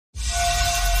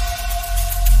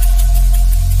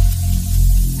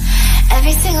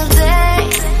single day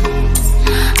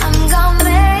I'm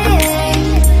gonna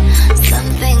make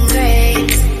something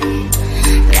great.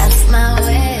 That's my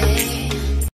way.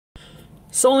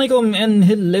 Assalamualaikum and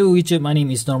hello YouTube, my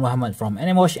name is Nur Muhammad from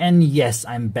NMWatch, and yes,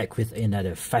 I'm back with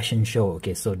another fashion show.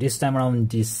 Okay, so this time around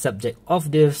the subject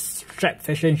of the strap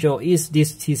fashion show is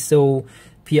this Tissot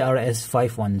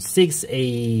PRS516,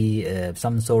 a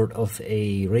some sort of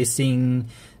a racing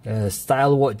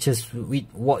style watches with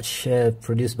watch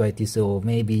produced by Tissot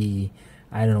maybe,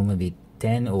 I don't know, maybe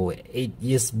 10 or 8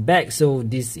 years back. So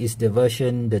this is the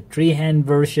version, the 3-hand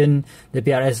version. The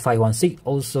PRS516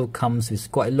 also comes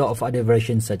with quite a lot of other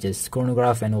versions such as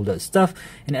chronograph and all that stuff.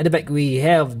 And at the back we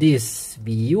have this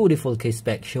beautiful case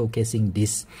back showcasing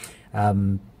this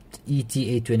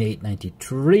ETA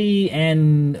 2893,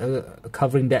 and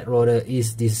covering that rotor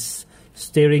is this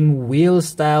steering wheel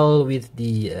style with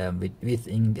the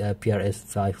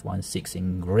PRS516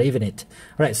 engraved in it.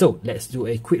 Alright, so let's do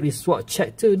a quick swatch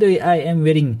check. Today I am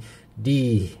wearing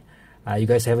the you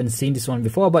guys haven't seen this one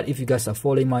before, but if you guys are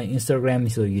following my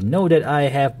Instagram, so you know that I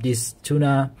have this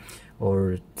tuna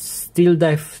or steel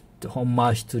dive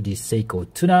homage to the Seiko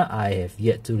tuna. I have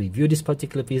yet to review this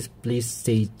particular piece. Please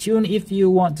stay tuned if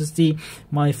you want to see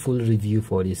my full review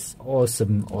for this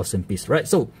awesome piece. Right,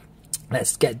 so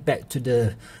let's get back to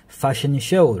the fashion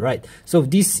show. Right, so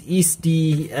this is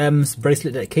the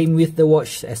bracelet that came with the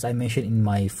watch. As I mentioned in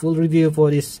my full review for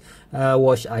this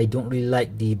watch, I don't really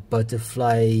like the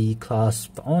butterfly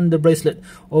clasp on the bracelet.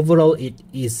 Overall it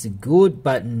is good,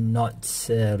 but not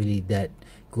really that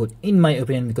good in my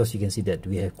opinion, because you can see that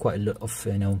we have quite a lot of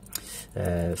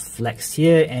flex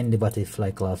here, and the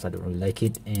butterfly clasp, I don't really like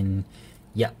it, and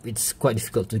yeah, it's quite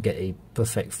difficult to get a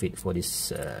perfect fit for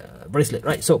this bracelet.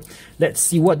 Right, so let's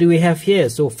see what do we have here.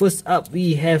 So first up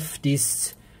we have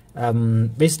this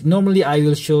normally I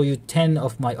will show you 10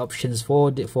 of my options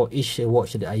for each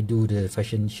watch that I do the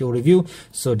fashion show review.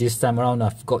 So this time around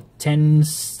I've got 10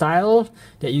 style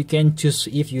that you can choose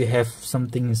if you have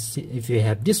something, if you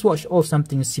have this watch or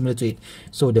something similar to it.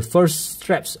 So the first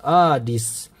straps are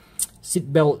these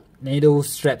seatbelt NATO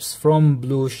straps from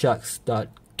bluesharkstraps.com,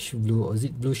 or is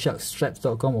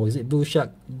it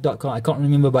blueshark.com? I can't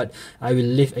remember, but I will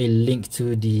leave a link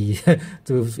to the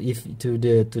to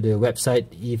the website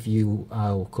if you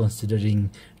are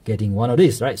considering getting one of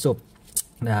these. Right, so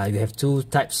you have two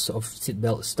types of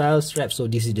seatbelt style straps. So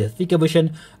this is the thicker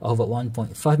version of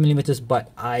 1.5 millimeters,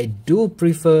 but I do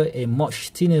prefer a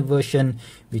much thinner version,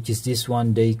 which is this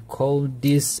one. They call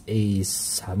this a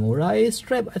samurai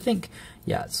strap, I think.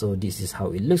 Yeah, so this is how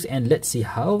it looks, and let's see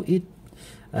how it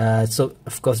so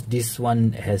of course this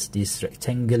one has this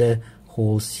rectangular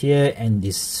holes here and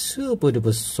this super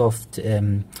duper soft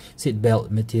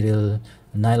seatbelt material,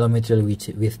 nylon material,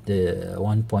 with the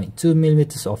 1.2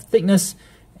 millimeters of thickness,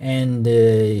 and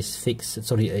is fixed,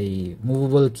 a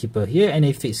movable keeper here and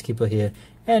a fixed keeper here,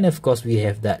 and of course we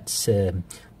have that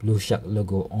Blue Shark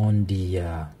logo on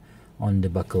the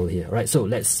buckle here. Right, so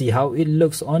let's see how it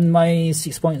looks on my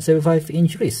 6.75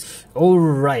 inch wrist.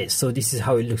 Alright, so this is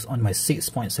how it looks on my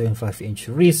 6.75 inch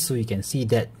wrist. So you can see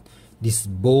that this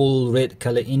bold red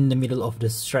color in the middle of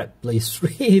the strap plays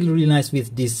really nice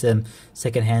with this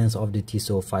second hands of the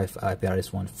Tissot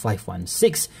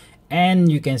PRS516.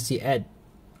 And you can see at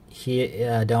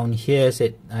here down here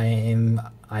said I am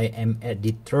at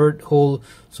the third hole.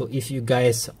 So if you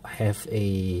guys have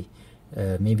a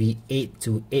maybe 8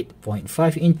 to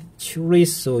 8.5 inch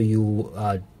wrist, so you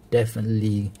are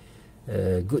definitely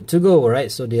good to go.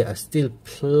 Right, so there are still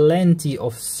plenty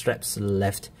of straps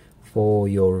left for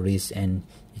your wrist, and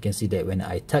you can see that when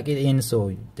I tuck it in,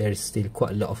 so there's still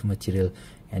quite a lot of material,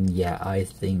 and yeah, I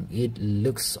think it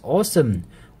looks awesome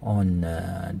on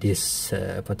this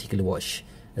particular watch,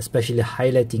 especially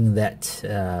highlighting that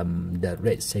the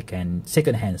red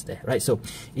second hands there. Right, so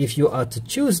if you are to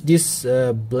choose this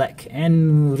black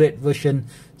and red version,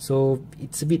 so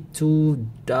it's a bit too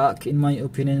dark in my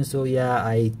opinion. So yeah,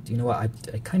 I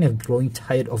kind of growing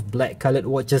tired of black colored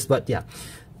watches, but yeah,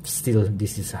 still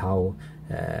this is how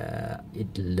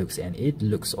it looks, and it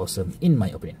looks awesome in my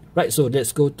opinion. Right, so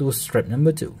let's go to strap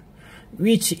number 2,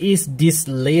 which is this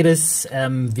latest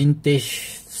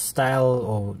vintage style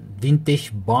or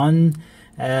vintage bond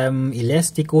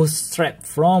elastico strap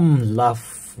from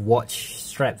Love Watch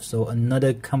Strap, so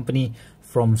another company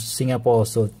from Singapore.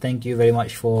 So thank you very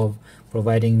much for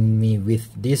providing me with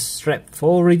this strap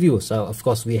for review. So of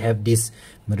course we have this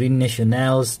Marine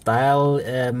National style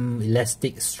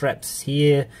elastic straps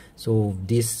here. So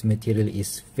this material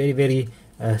is very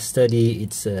sturdy.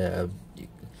 It's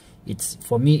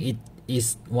for me, it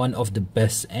is one of the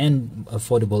best and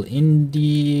affordable in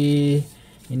the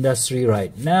industry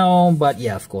right now. But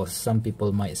yeah, of course, some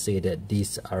people might say that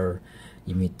these are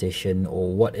imitation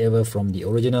or whatever from the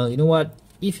original. You know what,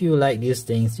 if you like these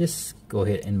things, just go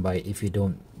ahead and buy it. If you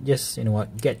don't, just, you know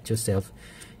what, get yourself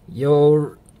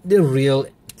the real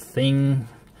thing.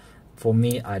 For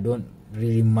me, I don't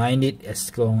really mind it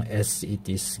as long as it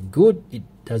is good. It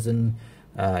doesn't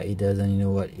you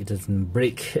know what, it doesn't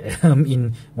break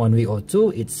in 1 week or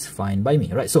two. It's fine by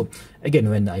me, right? So again,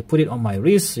 when I put it on my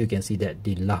wrist, you can see that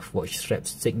the Love watch strap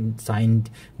signed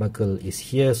buckle is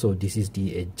here. So this is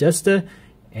the adjuster,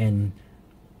 and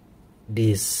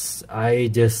this, I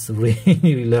just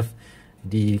really love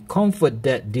the comfort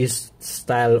that this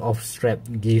style of strap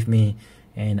gave me,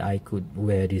 and I could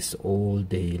wear this all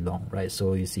day long, right?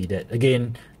 So you see that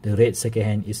again, the red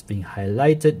secondhand is being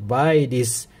highlighted by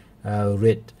this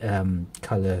red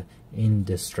color in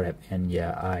the strap. And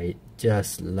yeah, I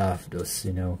just love those,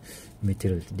 you know,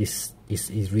 material. This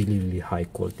is really high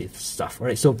quality stuff. All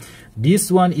right, so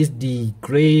this one is the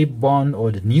gray bond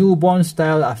or the newborn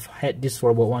style. I've had this for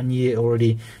about 1 year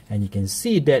already, and you can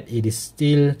see that it is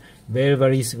still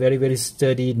very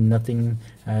sturdy. Nothing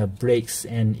breaks,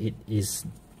 and it is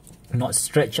not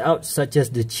stretched out such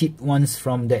as the cheap ones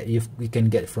from that we can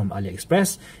get from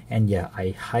AliExpress. And yeah,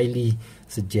 I highly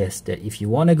suggest that if you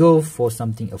want to go for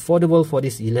something affordable for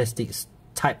this elastic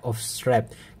type of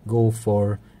strap, go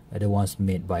for the ones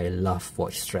made by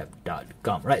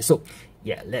lovewatchstrap.com, right? So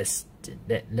yeah, let's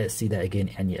see that again.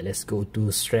 And yeah, let's go to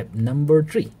strap number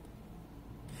 3,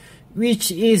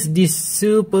 which is this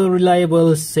super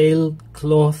reliable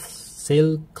sailcloth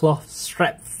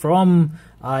strap from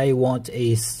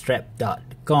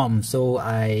iwantastrap.com. So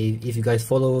if you guys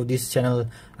follow this channel,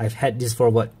 I've had this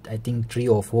for what, I think 3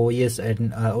 or 4 years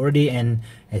and already, and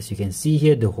as you can see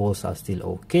here, the holes are still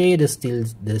okay, the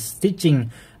stitching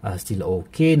are still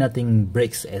okay, nothing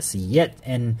breaks as yet.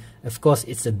 And of course,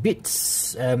 it's a bit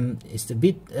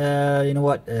you know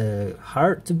what,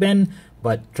 hard to bend,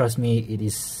 but trust me, it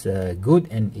is good.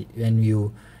 And when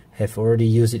you have already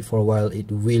used it for a while,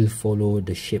 it will follow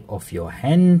the shape of your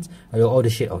hand or the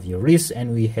shape of your wrist.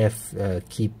 And we have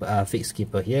fixed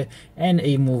keeper here and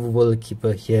a movable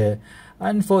keeper here.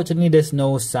 Unfortunately, there's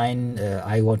no sign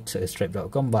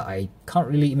iwantastrap.com, but I can't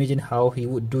really imagine how he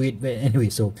would do it. But anyway,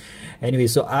 so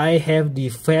I have the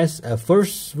first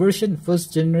version.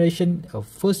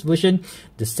 The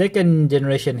second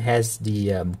generation has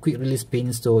the quick release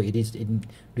pin, so it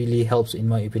really helps, in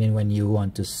my opinion, when you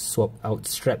want to swap out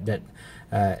strap that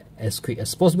as quick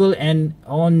as possible. And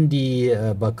on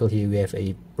the buckle here, we have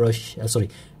a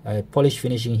polish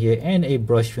finishing here and a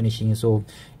brush finishing, so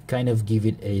kind of give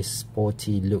it a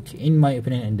sporty look, in my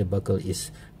opinion. And the buckle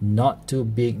is not too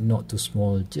big, not too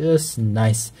small, just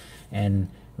nice. And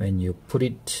when you put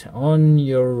it on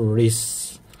your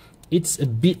wrist, it's a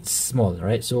bit small,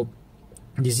 right? So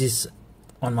this is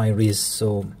on my wrist,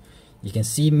 so you can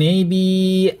see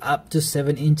maybe up to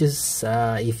 7 inches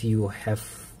if you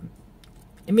have,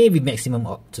 maybe maximum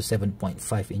up to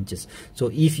 7.5 inches. So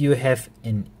if you have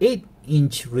an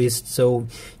 8-inch wrist, so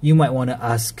you might want to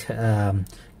ask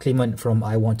Clement from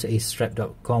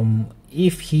iwantastrap.com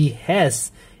if he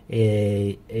has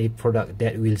a product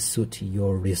that will suit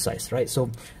your wrist size, right? So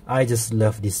I just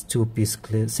love this 2-piece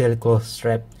sailcloth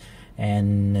strap,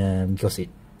 and because it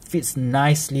fits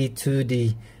nicely to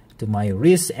my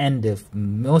wrist. And the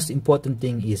most important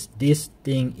thing is this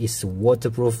thing is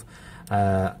waterproof.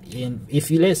 If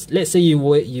you let's say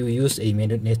you use a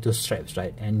magneto straps,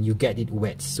 right, and you get it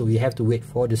wet, so you have to wait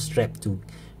for the strap to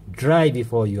dry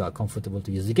before you are comfortable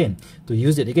to use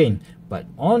it again. But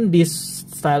on this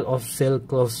style of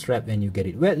sailcloth strap, when you get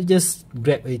it wet, just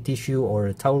grab a tissue or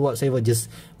a towel, whatever, just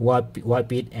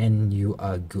wipe it, and you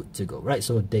are good to go, right?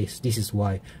 So this is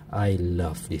why I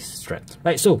love this strap,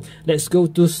 right? So let's go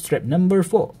to strap number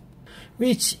 4,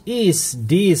 which is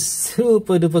this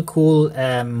super duper cool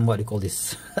what do you call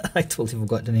this? I totally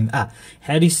forgot the name.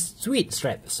 Harris Tweed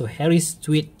strap. So Harris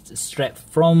Tweed strap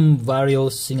from Vario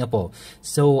Singapore.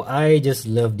 So I just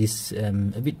love this a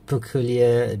bit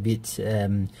peculiar, a bit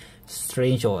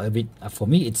strange, or a bit for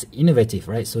me it's innovative,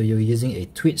 right? So you're using a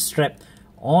tweed strap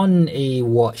on a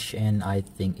watch, and I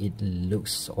think it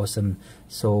looks awesome.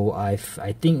 So I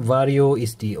think Vario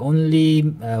is the only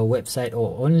website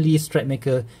or only strap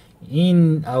maker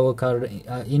in our current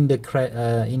in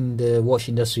the watch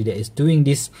industry that is doing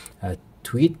this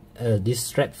tweed, this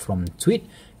strap from tweed.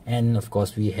 And of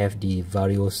course, we have the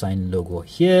Vario sign logo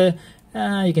here.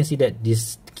 You can see that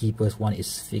this keepers, one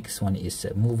is fixed, one is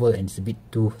movable, and it's a bit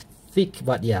too thick,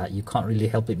 but yeah, you can't really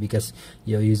help it because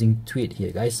you're using tweed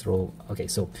here, guys. So okay,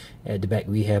 so at the back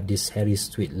we have this Harris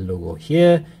Tweed logo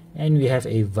here, and we have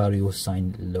a Vario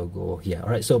sign logo here. All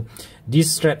right, so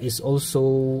this strap is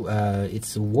also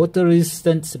it's water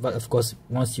resistant, but of course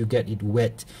once you get it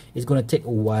wet, it's going to take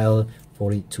a while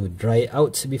for it to dry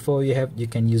out before you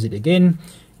can use it again.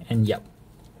 And yeah,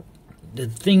 the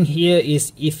thing here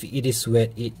is if it is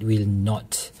wet, it will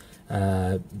not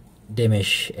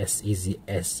damage as easy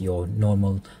as your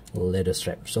normal leather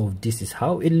strap. So this is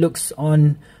how it looks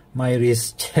on my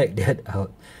wrist. Check that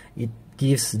out. It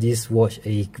gives this watch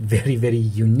a very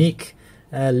unique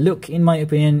look in my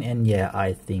opinion, and yeah,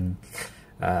 I think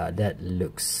that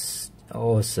looks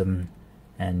awesome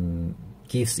and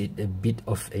gives it a bit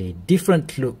of a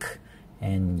different look.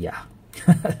 And yeah.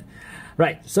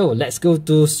 Right, so let's go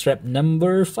to strap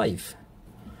number 5,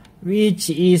 which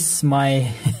is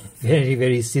my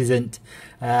very seasoned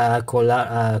what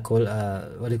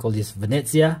do you call this,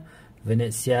 Venezia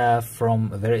leathers,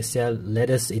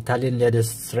 Italian leather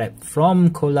strap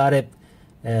from Collared,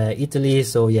 Italy.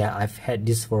 So yeah, I've had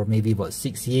this for maybe about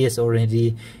 6 years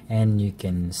already, and you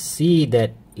can see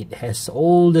that it has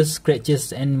all the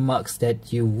scratches and marks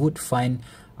that you would find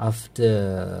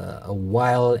after a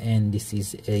while. And this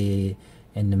is an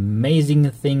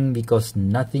amazing thing because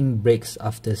nothing breaks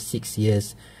after 6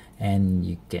 years. And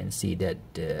you can see that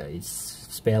it's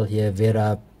spelled here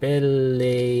Vera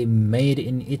Pelle, made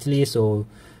in Italy. So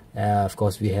of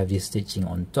course we have this stitching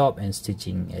on top and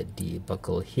stitching at the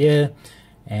buckle here.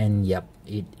 And yep,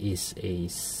 it is a,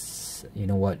 you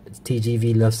know what,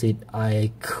 TGV loves it.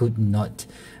 I could not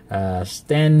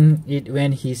stand it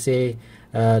when he say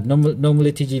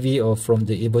normally TGV or from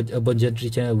the Urban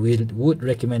Gentry channel would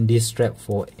recommend this strap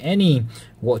for any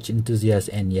watch enthusiast.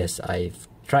 And yes, I've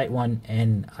tried one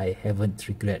and I haven't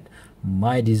regret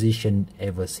my decision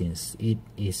ever since. It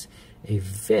is a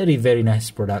very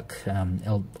nice product,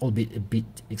 albeit a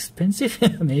bit expensive.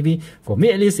 Maybe for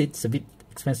me at least it's a bit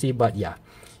expensive, but yeah,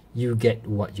 you get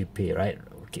what you pay, right?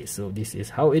 Okay, so this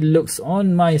is how it looks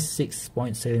on my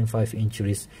 6.75 inch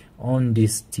wrist on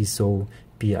this Tissot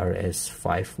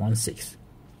PRS516.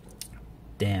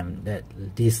 Damn,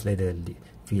 this leather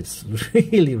feels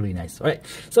really nice. All right,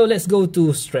 so let's go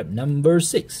to strap number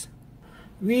 6,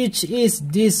 which is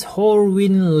this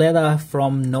Horween leather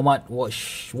from Nomad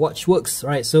Watchworks.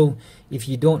 Right, so if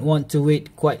you don't want to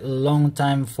wait quite a long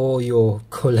time for your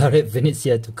Collared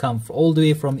Venezia to come all the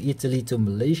way from Italy to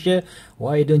Malaysia,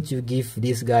 why don't you give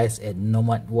these guys at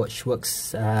Nomad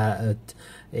Watchworks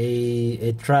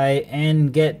a try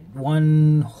and get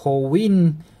one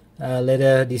Horween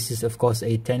leather. This is of course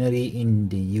a tannery in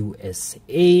the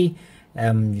USA.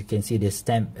 You can see the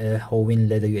stamp Horween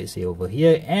leather USA over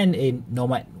here, and a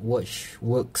Nomad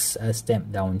Watchworks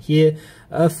stamp down here.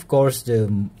 Of course,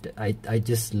 I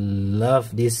just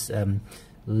love this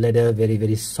leather,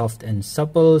 very soft and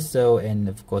supple. So, and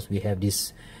of course we have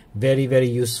this very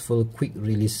useful quick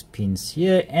release pins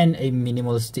here, and a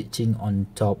minimal stitching on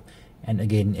top, and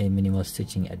again a minimal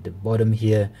stitching at the bottom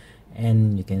here.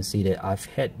 And you can see that I've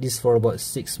had this for about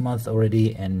 6 months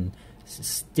already, and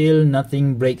still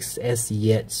nothing breaks as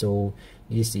yet. So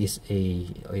this is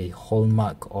a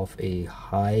hallmark of a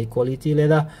high quality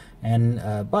leather. And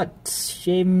but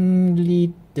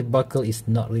shamefully the buckle is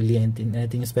not really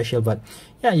anything special, but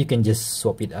yeah, you can just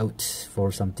swap it out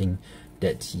for something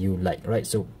that you like, right?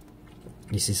 So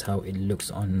this is how it looks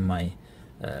on my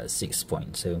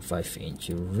 6.75 inch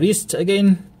wrist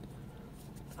again.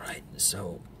 Right,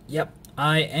 so yep,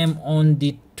 I am on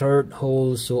the 3rd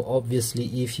hole. So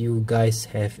obviously if you guys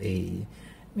have a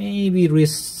maybe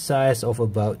wrist size of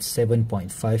about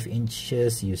 7.5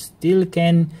 inches, you still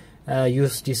can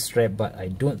use this strap. But I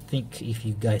don't think if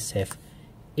you guys have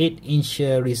 8-inch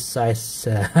wrist size,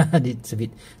 it's a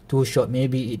bit too short.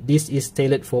 Maybe this is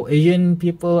tailored for Asian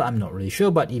people, I'm not really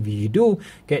sure. But if you do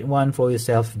get one for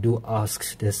yourself, do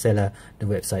ask the seller, the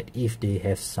website, if they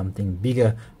have something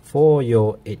bigger for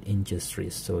your 8 inches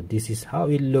wrist. So this is how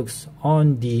it looks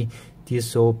on the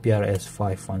Tissot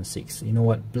PRS516. You know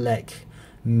what, black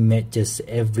matches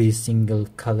every single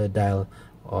color dial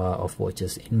of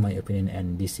watches in my opinion,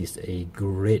 and this is a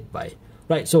great buy.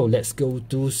 Right, so let's go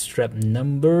to strap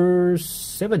number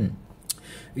 7,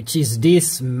 which is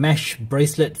this mesh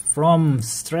bracelet from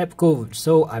Strapcode.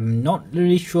 So I'm not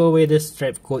really sure whether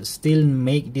Strapcode still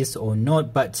make this or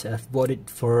not, but I've bought it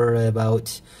for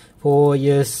about 4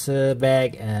 years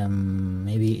back.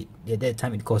 Maybe at that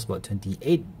time it cost about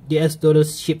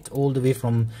 $28 shipped all the way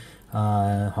from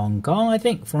Hong Kong, I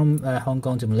think, from Hong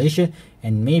Kong to Malaysia.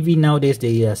 And maybe nowadays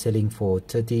they are selling for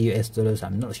 $30,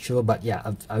 I'm not sure. But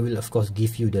yeah, I will of course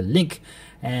give you the link.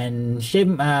 And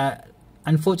shame,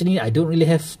 unfortunately I don't really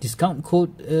have discount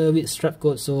code with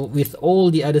Strapcode. So with all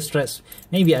the other straps,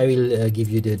 maybe I will give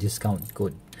you the discount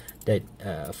code that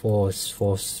for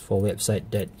website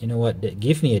that, you know what, that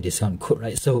give me a discount code,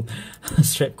 right? So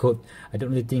strap code, I don't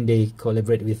really think they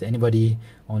collaborate with anybody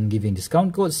on giving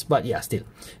discount codes, but yeah, still,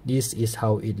 this is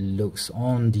how it looks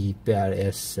on the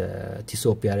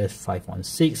Tissot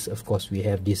PRS516. Of course, we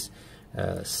have this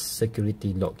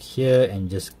security lock here, and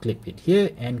just clip it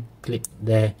here and clip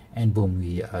there, and boom,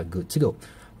 we are good to go.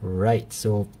 Right,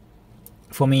 so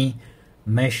for me,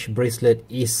 mesh bracelet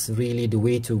is really the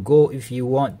way to go if you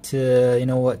want to, you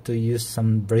know what, to use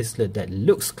some bracelet that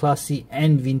looks classy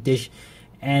and vintage,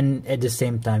 and at the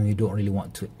same time you don't really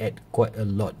want to add quite a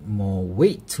lot more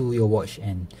weight to your watch.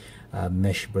 And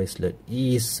mesh bracelet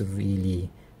is really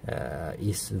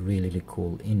really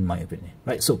cool in my opinion.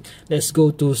 Right, so let's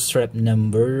go to strap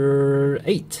number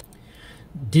 8.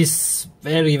 This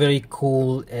very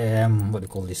cool what do you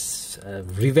call this,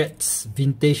 rivets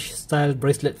vintage style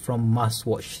bracelet from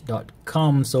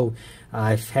masswatch.com. So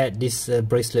I've had this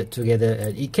bracelet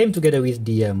together, it came together with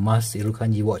the Mas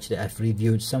Irukanji watch that I've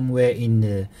reviewed somewhere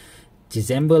in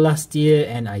December last year,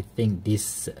 and I think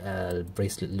this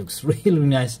bracelet looks really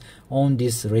nice on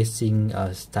this racing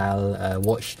style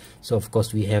watch. So of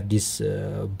course we have this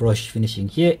brush finishing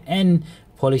here and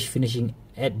polish finishing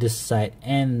at the side,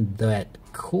 and that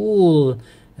cool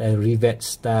rivet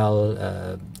style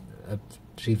at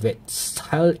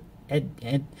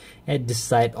the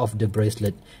side of the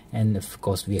bracelet. And of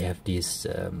course we have this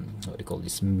what do you call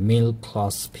this, male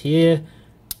clasp here,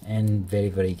 and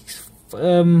very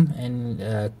firm, and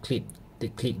clip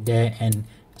there, and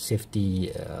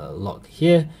safety lock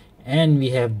here. And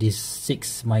we have this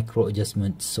 6 micro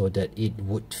adjustment so that it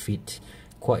would fit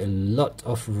quite a lot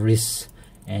of wrist.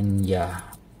 And yeah,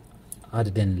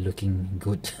 other than looking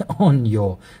good on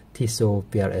your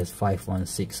Tissot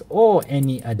PRS516 or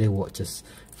any other watches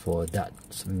for that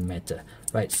matter.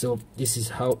 Right, so this is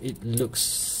how it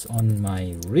looks on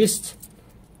my wrist.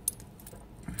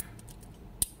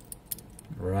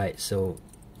 Right, so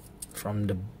from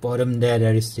the bottom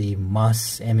there is the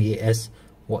MAS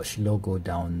watch logo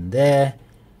down there,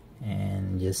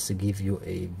 and just to give you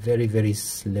a very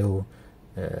slow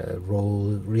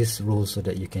wrist roll so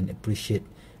that you can appreciate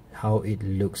how it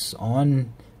looks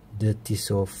on the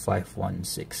Tissot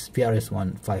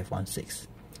PRS516.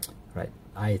 Right,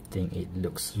 I think it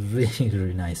looks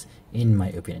really nice in my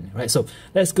opinion. Right, so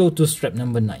let's go to strap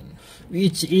number 9,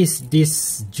 which is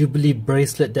this Jubilee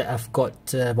bracelet that I've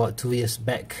got about 2 years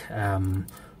back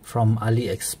from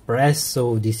AliExpress.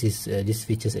 So this is this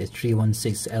features a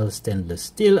 316L stainless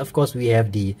steel. Of course we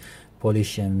have the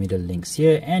polish middle links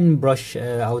here and brush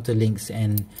outer links,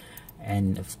 and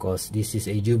of course this is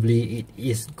a Jubilee. It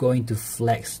is going to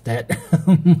flex that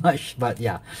much, but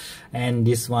yeah. And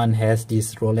this one has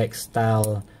this Rolex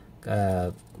style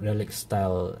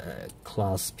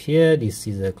clasp here, this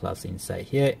scissor clasp inside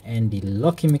here, and the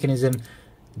locking mechanism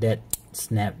that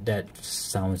snap, that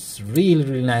sounds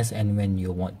really nice. And when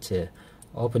you want to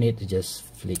open it, just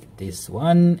flick this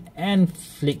one and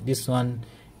flick this one,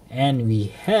 and we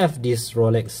have this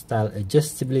Rolex style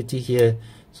adjustability here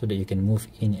so that you can move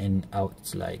in and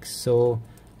out like so.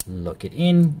 Lock it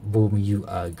in, boom, you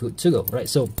are good to go. Right,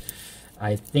 so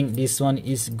I think this one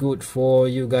is good for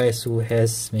you guys who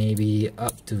has maybe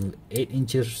up to 8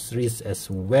 inches wrist as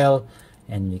well.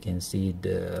 And you can see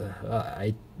the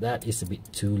that is a bit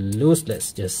too loose.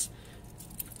 Let's just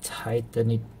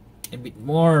tighten it a bit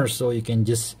more so you can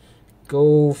just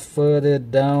go further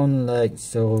down like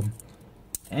so,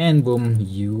 and boom,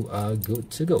 you are good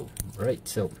to go. Right,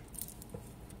 so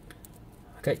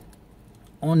okay,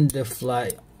 on the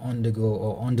fly, on the go,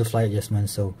 or on the fly adjustment.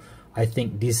 So I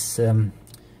think this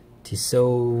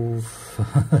Tissot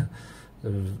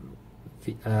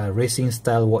racing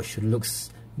style watch looks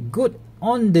good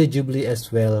on the Jubilee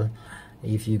as well.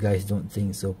 If you guys don't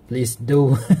think so, please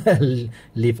do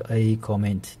leave a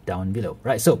comment down below.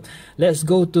 Right, so let's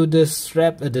go to the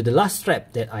strap, the last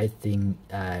strap that I think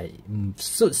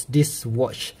suits this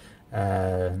watch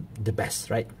the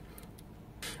best, right?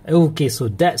 Okay, so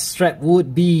that strap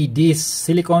would be this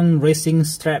silicone racing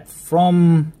strap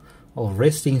from, or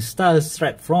racing style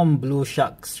strap from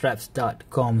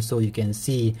bluesharkstraps.com. So you can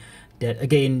see that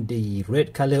again, the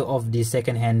red color of the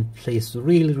second hand plays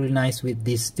really nice with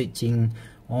this stitching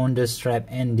on the strap,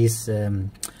 and this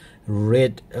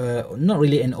red, not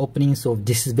really an opening, so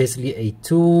this is basically a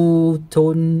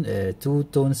two-tone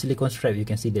silicone strap. You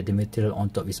can see that the material on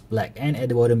top is black and at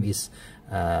the bottom is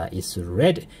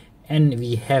red. And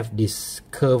we have this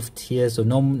curved here. So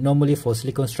normally for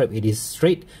silicone strap it is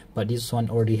straight, but this one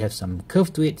already has some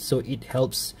curve to it, so it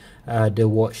helps the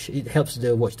watch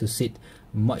to sit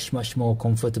much more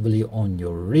comfortably on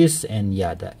your wrist, and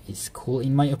yeah, that is cool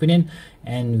in my opinion.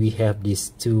 And we have these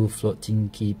two floating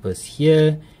keepers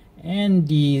here, and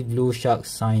the Blue Shark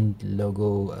signed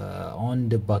logo on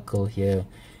the buckle here,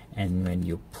 and when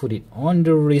you put it on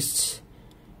the wrist,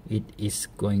 it is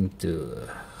going to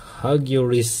hug your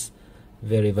wrist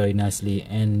very nicely.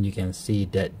 And you can see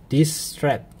that this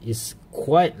strap is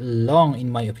quite long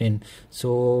in my opinion,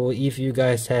 so if you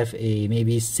guys have a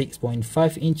maybe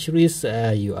 6.5-inch wrist,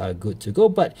 you are good to go.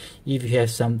 But if you have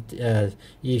some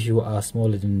if you are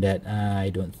smaller than that, I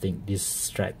don't think this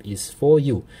strap is for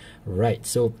you, right?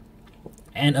 So,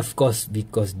 and of course,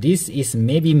 because this is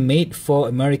maybe made for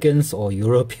Americans or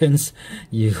Europeans,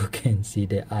 you can see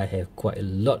that I have quite a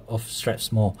lot of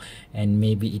straps more, and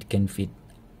maybe it can fit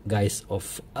guys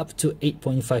of up to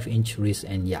 8.5-inch wrist.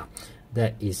 And yeah,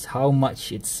 that is how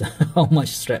much it's how much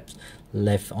straps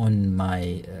left on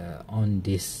my on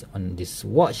this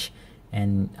watch.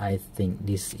 And I think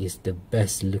this is the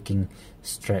best looking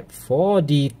strap for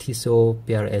the Tissot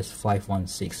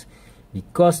PRS516,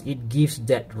 because it gives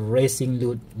that racing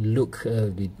look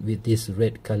with this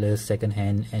red color second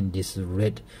hand and this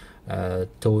red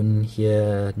tone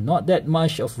here. Not that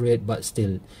much of red, but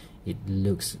still it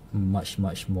looks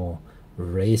much more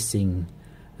racing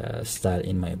style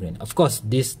in my opinion. Of course,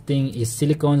 this thing is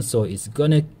silicone, so it's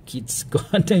gonna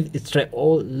trap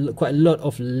quite a lot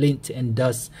of lint and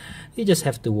dust. You just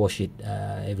have to wash it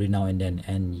every now and then,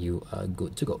 and you are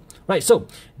good to go. Right, so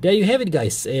there you have it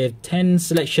guys, a 10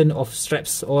 selection of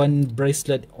straps on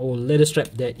bracelet or leather strap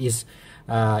that is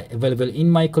available in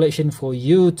my collection for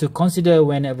you to consider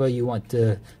whenever you want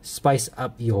to spice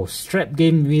up your strap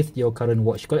game with your current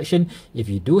watch collection. If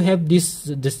you do have this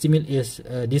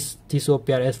Tissot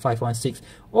PRS516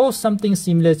 or something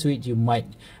similar to it, you might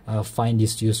find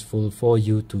this useful for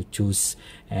you to choose.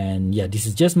 And yeah, this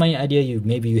is just my idea.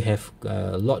 Maybe you have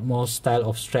a lot more style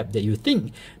of strap that you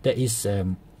think that is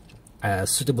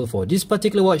suitable for this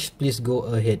particular watch. Please go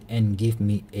ahead and give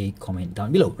me a comment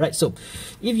down below. Right, so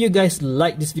if you guys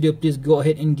like this video, please go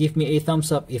ahead and give me a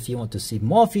thumbs up. If you want to see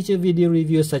more future video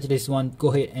reviews such as this one,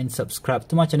 go ahead and subscribe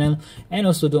to my channel, and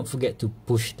also don't forget to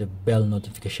push the bell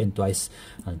notification twice.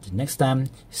 Until next time,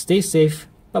 stay safe,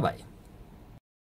 bye bye.